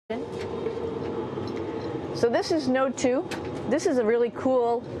So this is Node 2. This is a really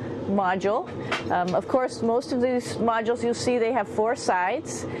cool module. Of course, most of these modules you'll see they have 4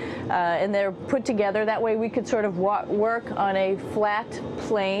 sides, and they're put together. That way we could sort of work on a flat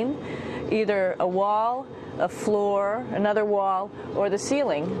plane, either a wall, a floor, another wall, or the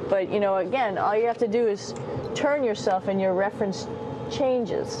ceiling. But you know, again, all you have to do is turn yourself and your reference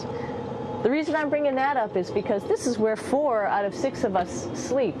changes. The reason I'm bringing that up is because this is where 4 out of 6 of us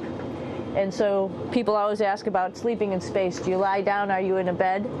sleep. And so people always ask about sleeping in space. Do you lie down? Are you in a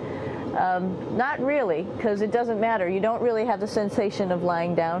bed? Not really, because it doesn't matter. You don't really have the sensation of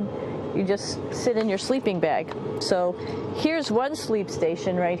lying down. You just sit in your sleeping bag. So here's one sleep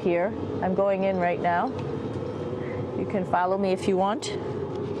station right here. I'm going in right now. You can follow me if you want.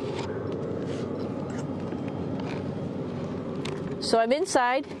 So I'm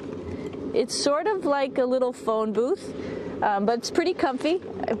inside. It's sort of like a little phone booth, but it's pretty comfy.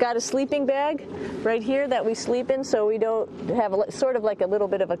 I've got a sleeping bag right here that we sleep in, so we don't have sort of like a little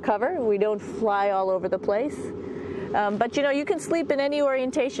bit of a cover. We don't fly all over the place. But you know, you can sleep in any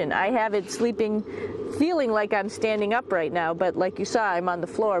orientation. I have it sleeping, feeling like I'm standing up right now, but like you saw, I'm on the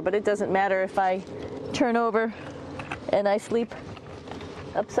floor. But it doesn't matter if I turn over and I sleep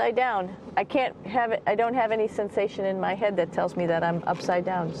upside down. I can't have it. I don't have any sensation in my head that tells me that I'm upside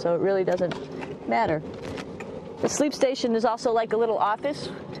down, so it really doesn't matter. The sleep station is also like a little office.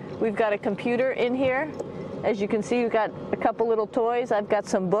 We've got a computer in here. As you can see, we've got a couple little toys. I've got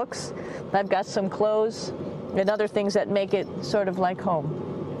some books. I've got some clothes and other things that make it sort of like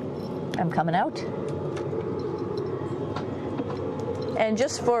home. I'm coming out. And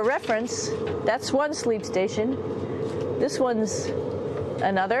just for reference, that's one sleep station. This one's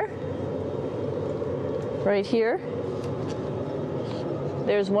another. Right here.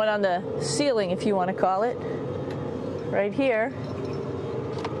 There's one on the ceiling, if you want to call it. Right here.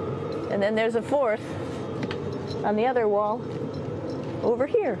 And then there's a 4th on the other wall over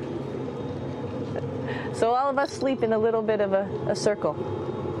here. So all of us sleep in a little bit of a circle.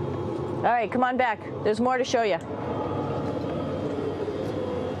 All right, come on back. There's more to show you.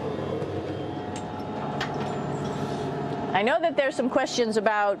 I know that there's some questions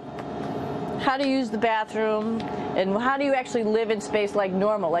about how to use the bathroom and how do you actually live in space like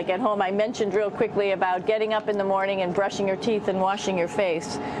normal, like at home. I mentioned real quickly about getting up in the morning and brushing your teeth and washing your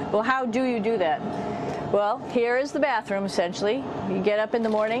face. Well, how do you do that? Well, here is the bathroom, essentially. You get up in the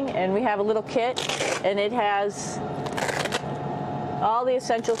morning and we have a little kit, and it has all the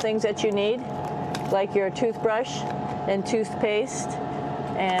essential things that you need, like your toothbrush and toothpaste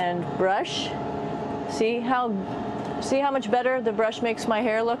and brush. See how much better the brush makes my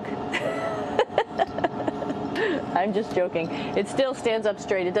hair look? I'm just joking. It still stands up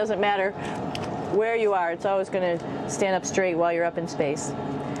straight. It doesn't matter where you are. It's always going to stand up straight while you're up in space.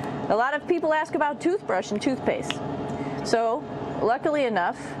 A lot of people ask about toothbrush and toothpaste. So, luckily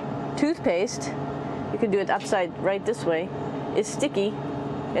enough, toothpaste, you can do it upside right this way, is sticky,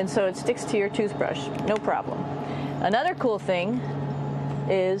 and so it sticks to your toothbrush. No problem. Another cool thing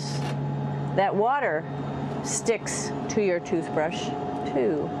is that water sticks to your toothbrush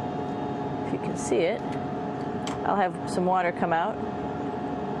too. If you can see it, I'll have some water come out.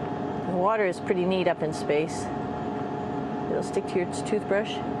 The water is pretty neat up in space. It'll stick to your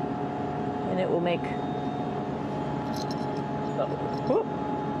toothbrush and it will make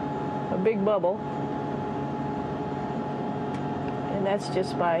a big bubble, and that's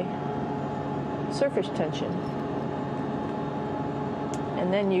just by surface tension.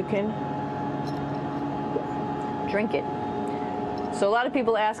 And then you can drink it. So a lot of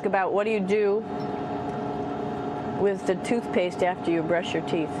people ask about what do you do with the toothpaste after you brush your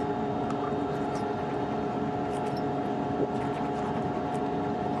teeth.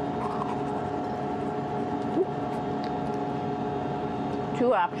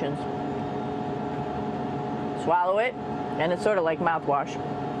 Two options. Swallow it, and it's sort of like mouthwash,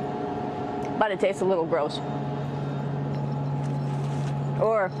 but it tastes a little gross.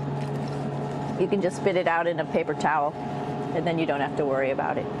 Or you can just spit it out in a paper towel, and then you don't have to worry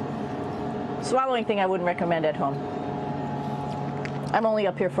about it. Swallowing thing I wouldn't recommend at home. I'm only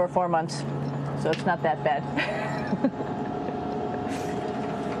up here for 4 months, so it's not that bad.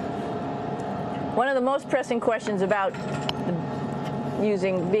 One of the most pressing questions about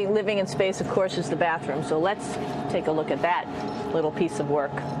living in space, of course, is the bathroom. So let's take a look at that little piece of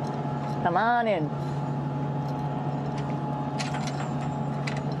work. Come on in.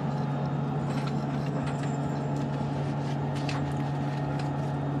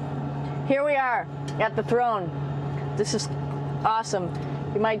 Here we are at the throne. This is awesome.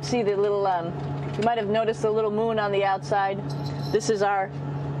 You might see the little, you might have noticed the little moon on the outside. This is our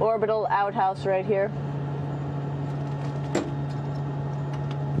orbital outhouse right here.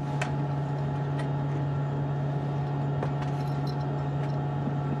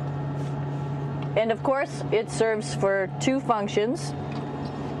 And of course, it serves for two functions.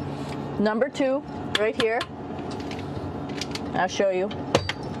 Number 2, right here. I'll show you.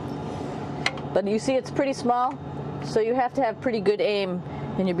 But you see it's pretty small, so you have to have pretty good aim,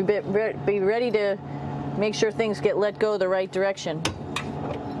 and you be ready to make sure things get let go the right direction.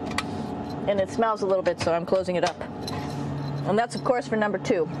 And it smells a little bit, so I'm closing it up. And that's, of course, for number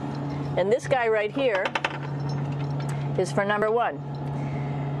 2. And this guy right here is for number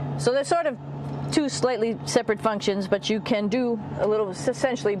 1. So they're sort of two slightly separate functions, but you can do a little,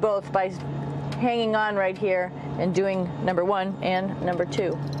 essentially both, by hanging on right here and doing number 1 and number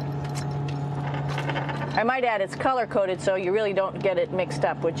 2. I might add it's color coded, so you really don't get it mixed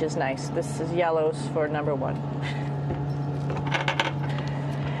up, which is nice. This is yellows for number 1.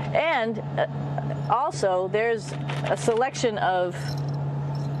 And also there's a selection of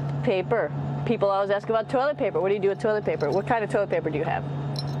paper. People always ask about toilet paper. What do you do with toilet paper? What kind of toilet paper do you have?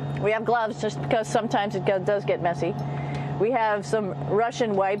 We have gloves, just because sometimes it does get messy. We have some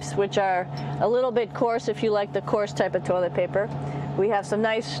Russian wipes, which are a little bit coarse if you like the coarse type of toilet paper. We have some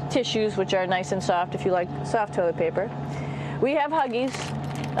nice tissues, which are nice and soft if you like soft toilet paper. We have Huggies,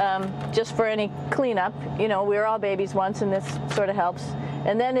 just for any cleanup. You know, we were all babies once, and this sort of helps.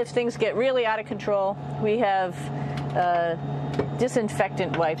 And then if things get really out of control, we have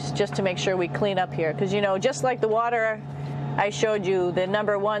disinfectant wipes, just to make sure we clean up here. Because, you know, just like the water I showed you, the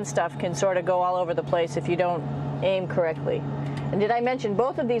number 1 stuff can sort of go all over the place if you don't aim correctly. And did I mention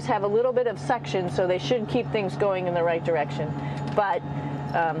both of these have a little bit of suction, so they should keep things going in the right direction. But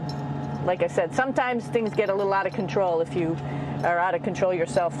like I said, sometimes things get a little out of control if you are out of control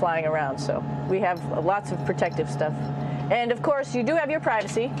yourself flying around. So we have lots of protective stuff. And of course, you do have your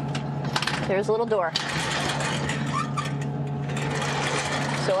privacy. There's a little door,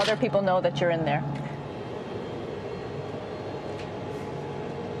 so other people know that you're in there.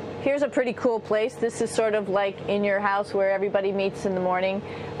 Here's a pretty cool place. This is sort of like in your house where everybody meets in the morning.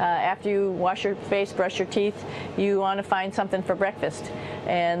 After you wash your face, brush your teeth, you want to find something for breakfast.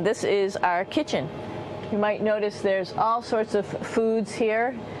 And this is our kitchen. You might notice there's all sorts of foods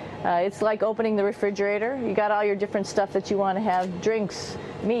here. It's like opening the refrigerator. You got all your different stuff that you want to have: drinks,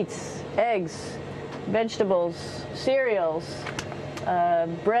 meats, eggs, vegetables, cereals,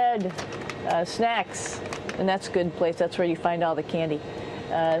 bread, snacks. And that's a good place. That's where you find all the candy.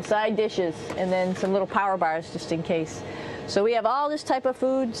 Side dishes, and then some little power bars just in case. So we have all this type of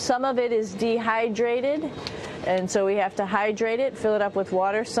food. Some of it is dehydrated, and so we have to hydrate it, fill it up with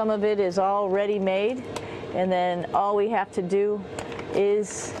water. Some of it is already made, and then all we have to do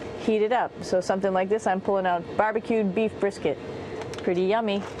is heat it up. So something like this, I'm pulling out barbecued beef brisket. Pretty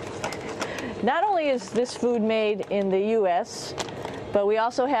yummy. Not only is this food made in the US, but we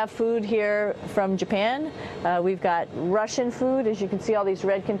also have food here from Japan. We've got Russian food. As you can see, all these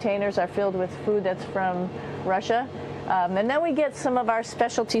red containers are filled with food that's from Russia. And then we get some of our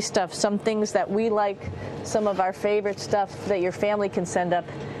specialty stuff, some things that we like, some of our favorite stuff that your family can send up.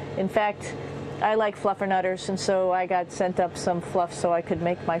 In fact, I like fluffernutters, and so I got sent up some fluff so I could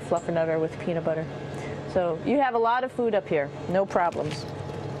make my fluffernutter with peanut butter. So you have a lot of food up here, no problems.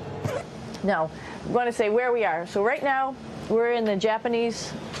 Now, I'm going to say where we are. So right now, we're in the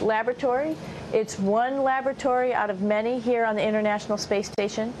Japanese laboratory. It's one laboratory out of many here on the International Space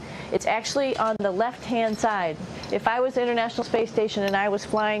Station. It's actually on the left-hand side. If I was International Space Station and I was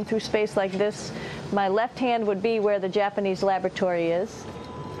flying through space like this, my left hand would be where the Japanese laboratory is.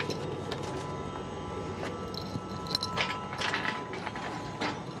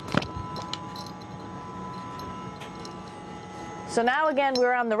 So now again,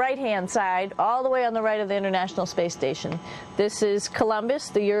 we're on the right-hand side, all the way on the right of the International Space Station. This is Columbus,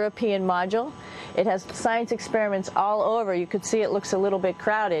 the European module. It has science experiments all over. You could see it looks a little bit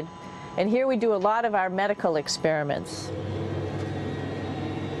crowded. And here we do a lot of our medical experiments.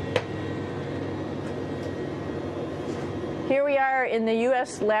 Here we are in the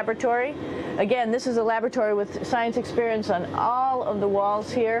U.S. laboratory. Again, this is a laboratory with science experiments on all of the walls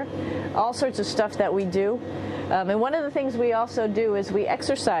here, all sorts of stuff that we do. And one of the things we also do is we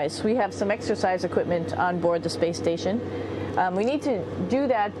exercise. We have some exercise equipment on board the space station. We need to do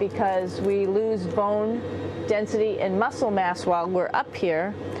that because we lose bone density and muscle mass while we're up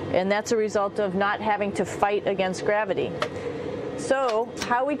here, and that's a result of not having to fight against gravity. So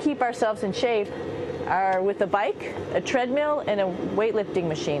how we keep ourselves in shape are with a bike, a treadmill, and a weightlifting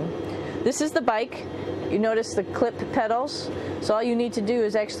machine. This is the bike. You notice the clip pedals. So all you need to do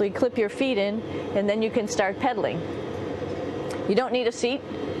is actually clip your feet in, and then you can start pedaling. You don't need a seat.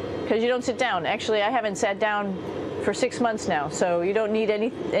 because you don't sit down. Actually, I haven't sat down for 6 months now, so you don't need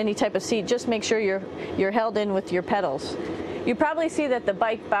any type of seat. Just make sure you're held in with your pedals. You probably see that the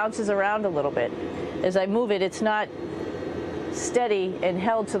bike bounces around a little bit. As I move it, it's not steady and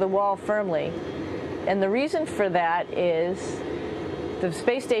held to the wall firmly. And the reason for that is the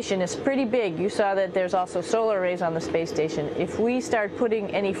space station is pretty big. You saw that there's also solar arrays on the space station. If we start putting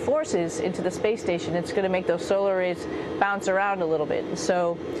any forces into the space station, it's going to make those solar arrays bounce around a little bit.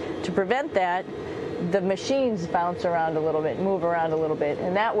 So to prevent that, the machines bounce around a little bit, move around a little bit,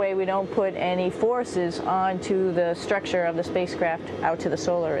 and that way we don't put any forces onto the structure of the spacecraft out to the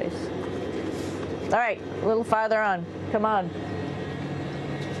solar arrays. All right, a little farther on. Come on.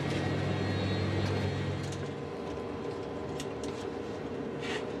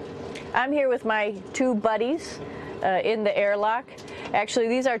 I'm here with my two buddies in the airlock. Actually,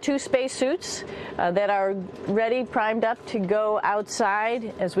 these are two spacesuits that are ready, primed up to go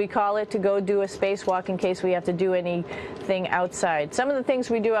outside, as we call it, to go do a spacewalk in case we have to do anything outside. Some of the things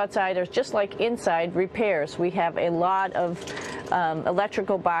we do outside are just like inside, repairs. We have a lot of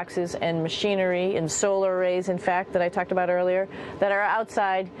electrical boxes and machinery and solar arrays, in fact, that I talked about earlier, that are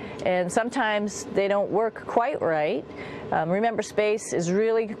outside, and sometimes they don't work quite right. Remember, space is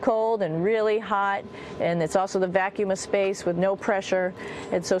really cold and really hot, and it's also the vacuum of space with no pressure,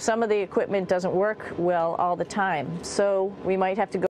 and so some of the equipment doesn't work well all the time. So we might have to go